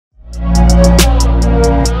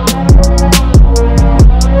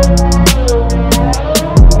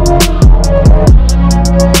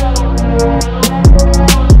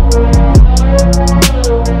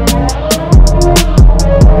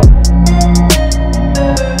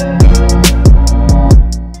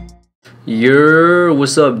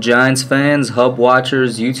What's up, Giants fans, Hub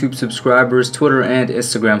watchers, YouTube subscribers, Twitter and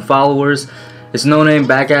Instagram followers? It's Noname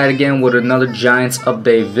back at it again with another Giants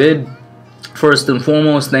update vid. First and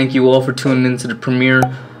foremost, thank you all for tuning into the premiere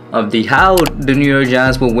of the How the New York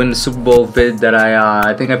Giants Will Win the Super Bowl vid that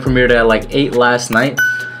I think I premiered at like 8 last night.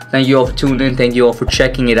 Thank you all for tuning in. Thank you all for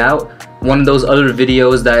checking it out. One of those other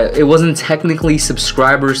videos that it wasn't technically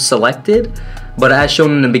subscriber selected, but as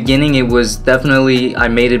shown in the beginning, it was definitely, I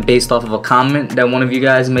made it based off of a comment that one of you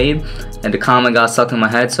guys made, and the comment got stuck in my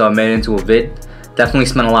head, so I made it into a vid. Definitely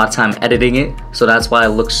spent a lot of time editing it, so that's why it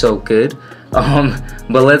looks so good.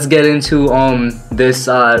 But let's get into this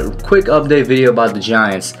quick update video about the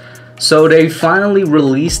Giants. So they finally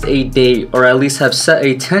released a date, or at least have set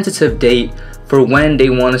a tentative date for when they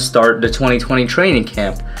want to start the 2020 training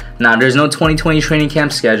camp. Now, there's no 2020 training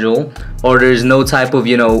camp schedule, or there's no type of,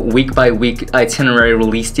 week by week itinerary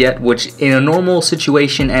released yet, which in a normal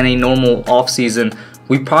situation and a normal off season,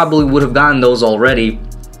 we probably would have gotten those already.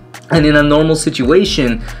 And in a normal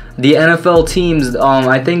situation, the NFL teams,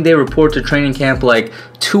 I think they report to training camp like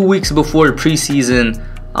 2 weeks before the preseason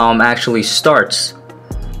actually starts.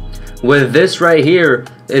 With this right here,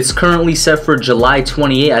 it's currently set for July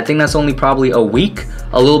 28th. I think that's only probably a week,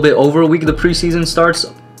 a little bit over a week the preseason starts.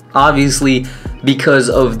 Obviously, because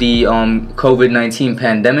of the COVID-19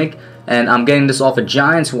 pandemic. And I'm getting this off a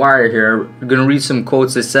Giants Wire here. I'm going to read some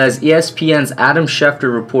quotes. It says, ESPN's Adam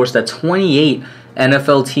Schefter reports that 28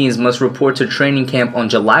 NFL teams must report to training camp on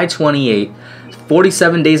July 28th,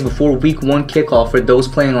 47 days before Week 1 kickoff for those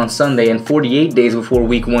playing on Sunday, and 48 days before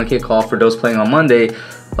Week 1 kickoff for those playing on Monday.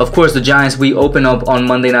 Of course, the Giants, we open up on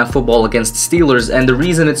Monday Night Football against the Steelers, and the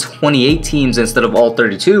reason it's 28 teams instead of all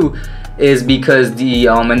 32 is because the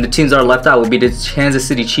teams that are left out would be the Kansas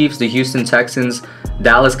City Chiefs, the Houston Texans,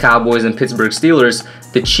 Dallas Cowboys, and Pittsburgh Steelers.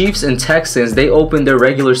 The Chiefs and Texans, they opened their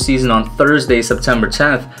regular season on Thursday, September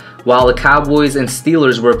 10th, while the Cowboys and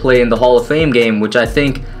Steelers were playing the Hall of Fame game, which I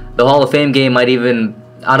think the Hall of Fame game might even,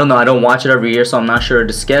 I don't know, I don't watch it every year, so I'm not sure of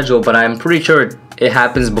the schedule, but I'm pretty sure it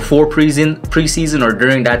happens before preseason or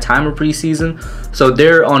during that time of preseason. So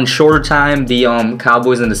they're on shorter time, the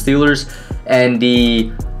Cowboys and the Steelers, and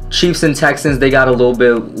the Chiefs and Texans, they got a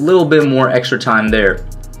little bit more extra time there.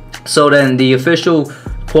 So then the official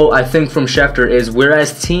quote, I think, from Schefter is,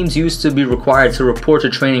 whereas teams used to be required to report to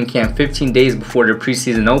training camp 15 days before their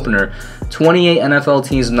preseason opener, 28 NFL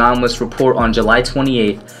teams now must report on July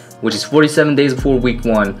 28th, which is 47 days before Week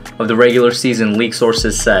 1 of the regular season, league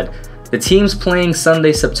sources said. The teams playing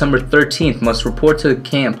Sunday, September 13th must report to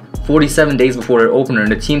camp 47 days before their opener,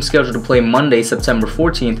 and the team scheduled to play Monday, September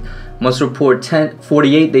 14th must report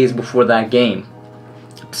 48 days before that game.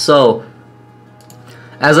 So,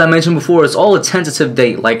 as I mentioned before, it's all a tentative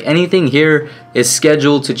date. Like, anything here is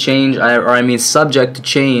scheduled to change, subject to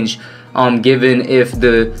change, given if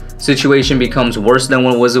the situation becomes worse than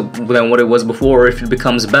what it was before, or if it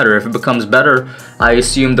becomes better. If it becomes better, I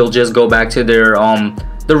assume they'll just go back to their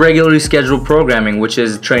the regularly scheduled programming, which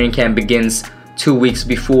is training camp begins 2 weeks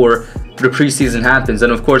before the preseason happens.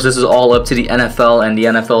 And of course, this is all up to the NFL and the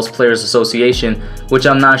NFL's Players Association, which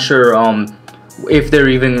I'm not sure if they're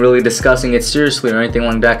even really discussing it seriously or anything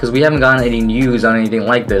like that, because we haven't gotten any news on anything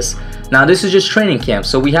like this. Now, this is just training camp,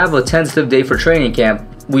 so we have a tentative date for training camp.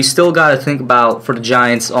 We still got to think about, for the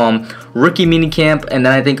Giants, rookie minicamp, and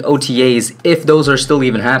then I think OTAs, if those are still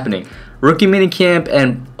even happening. Rookie minicamp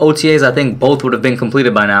and OTAs, I think both would have been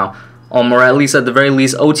completed by now. Or at least, at the very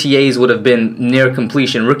least, OTAs would have been near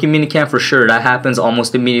completion. Rookie minicamp, for sure, that happens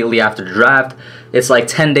almost immediately after the draft. It's like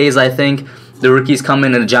 10 days, I think. The rookies come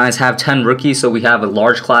in, and the Giants have 10 rookies, so we have a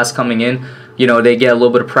large class coming in. They get a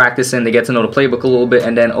little bit of practice in, they get to know the playbook a little bit,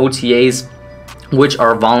 and then OTAs, which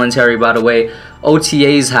are voluntary, by the way.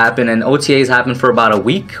 OTAs happen, and OTAs happen for about a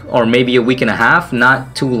week or maybe a week and a half,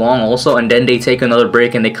 not too long also, and then they take another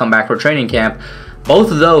break and they come back for training camp.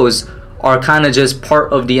 Both of those are kind of just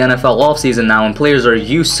part of the NFL offseason now, and players are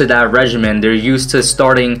used to that regimen. They're used to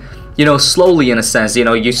starting, slowly in a sense.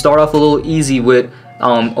 You start off a little easy with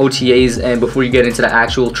OTAs, and before you get into the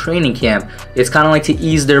actual training camp, it's kind of like to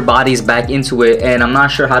ease their bodies back into it. And I'm not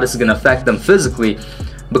sure how this is going to affect them physically,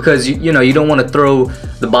 because you don't want to throw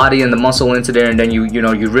the body and the muscle into there and then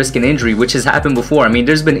you risk an injury, which has happened before. I mean,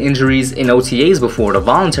 there's been injuries in OTAs before, the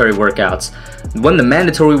voluntary workouts. When the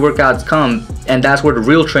mandatory workouts come, and that's where the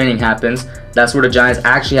real training happens, that's where the Giants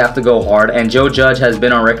actually have to go hard. And Joe Judge has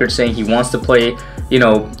been on record saying he wants to play,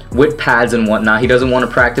 with pads and whatnot. He doesn't want to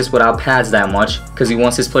practice without pads that much because he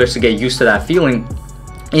wants his players to get used to that feeling.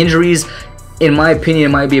 Injuries, in my opinion,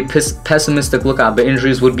 it might be a pessimistic lookout, but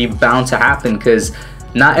injuries would be bound to happen because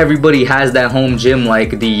Not everybody has that home gym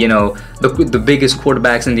like the biggest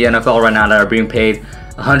quarterbacks in the NFL right now that are being paid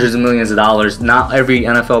hundreds of millions of dollars. Not every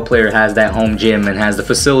NFL player has that home gym and has the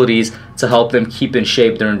facilities to help them keep in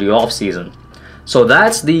shape during the off season. So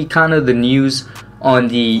that's the kind of the news on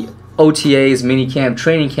the OTAs, minicamp,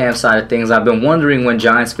 training camp side of things. I've been wondering when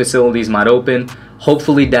Giants facilities might open.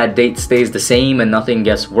 Hopefully that date stays the same and nothing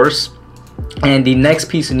gets worse. And the next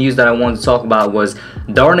piece of news that I wanted to talk about was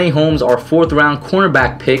Darnay Holmes, our 4th round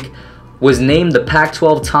cornerback pick, was named the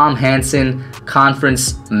Pac-12 Tom Hansen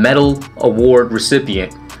Conference Medal Award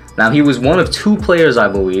recipient. Now, he was one of 2 players, I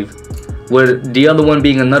believe, with the other one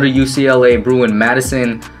being another UCLA Bruin,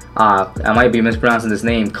 Madison, I might be mispronouncing this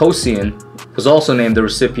name, Kosian, was also named the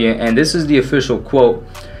recipient. And this is the official quote.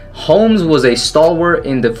 Holmes was a stalwart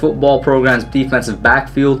in the football program's defensive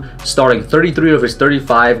backfield, starting 33 of his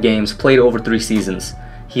 35 games played over 3 seasons.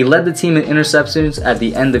 He led the team in interceptions at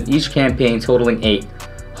the end of each campaign, totaling 8.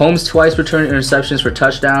 Holmes twice returned interceptions for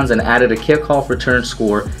touchdowns and added a kickoff return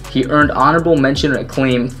score. He earned honorable mention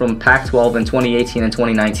acclaim from Pac-12 in 2018 and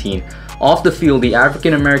 2019. Off the field, the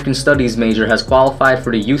African American Studies major has qualified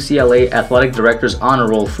for the UCLA Athletic Director's Honor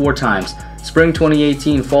Roll 4 times: Spring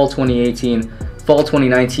 2018, Fall 2018, Fall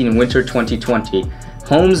 2019, and Winter 2020.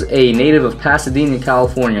 Holmes, a native of Pasadena,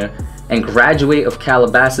 California, and graduate of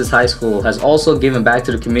Calabasas High School, has also given back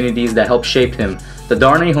to the communities that helped shape him. The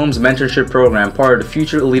Darnay Holmes Mentorship Program, part of the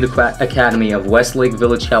Future Elite Academy of Westlake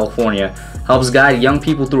Village, California, helps guide young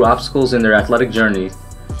people through obstacles in their athletic journey.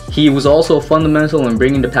 He was also fundamental in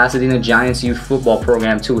bringing the Pasadena Giants youth football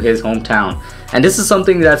program to his hometown. And this is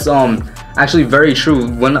something that's actually very true.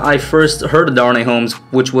 When I first heard of Darnay Holmes,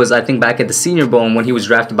 which was I think back at the Senior Bowl when he was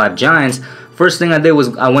drafted by the Giants, first thing I did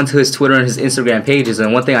was I went to his Twitter and his Instagram pages,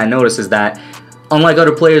 and one thing I noticed is that unlike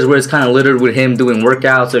other players where it's kind of littered with him doing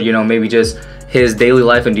workouts or maybe just his daily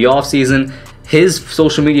life in the off season, his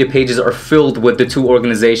social media pages are filled with the 2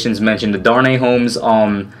 organizations mentioned: the Darnay Holmes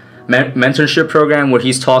mentorship program, where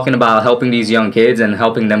he's talking about helping these young kids and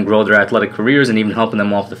helping them grow their athletic careers and even helping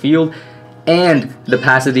them off the field, and the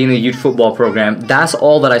Pasadena youth football program. That's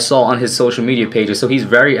all that I saw on his social media pages. So he's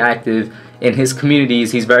very active in his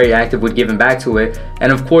communities, he's very active with giving back to it.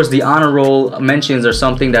 And of course the honor roll mentions are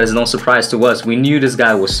something that is no surprise to us. We knew this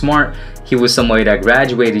guy was smart. He was somebody that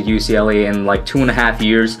graduated UCLA in like 2.5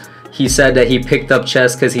 years. He said that he picked up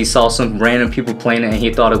chess because he saw some random people playing it and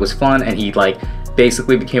he thought it was fun, and he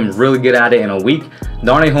basically became really good at it in a week.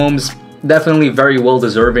 Darnay Holmes definitely very well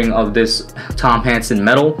deserving of this Tom Hansen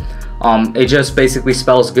medal. It just basically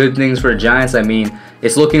spells good things for the Giants. I mean,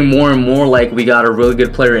 it's looking more and more like we got a really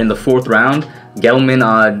good player in the 4th round.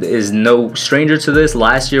 Gettleman is no stranger to this.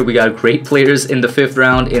 Last year we got great players in the 5th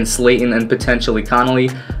round in Slayton and potentially Connolly.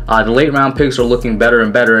 The late round picks are looking better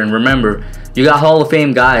and better. And remember, you got Hall of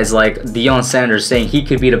Fame guys like Deion Sanders saying he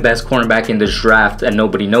could be the best cornerback in this draft and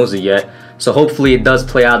nobody knows it yet. So hopefully it does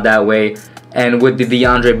play out that way. And with the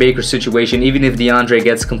DeAndre Baker situation, even if DeAndre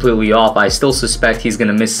gets completely off, I still suspect he's going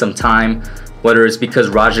to miss some time. Whether it's because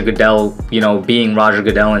Roger Goodell, being Roger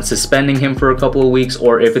Goodell and suspending him for a couple of weeks,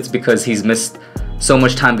 or if it's because he's missed so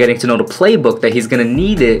much time getting to know the playbook that he's going to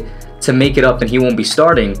need it to make it up and he won't be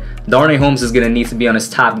starting. Darnay Holmes is going to need to be on his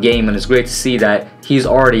top game, and it's great to see that he's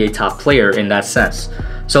already a top player in that sense.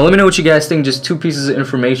 So let me know what you guys think. Just 2 pieces of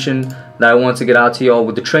information that I want to get out to y'all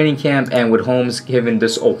with the training camp and with Holmes given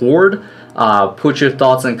this award. Put your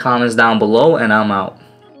thoughts and comments down below, and I'm out.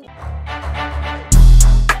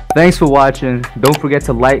 Thanks for watching. Don't forget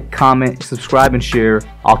to like, comment, subscribe, and share.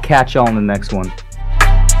 I'll catch y'all in the next one.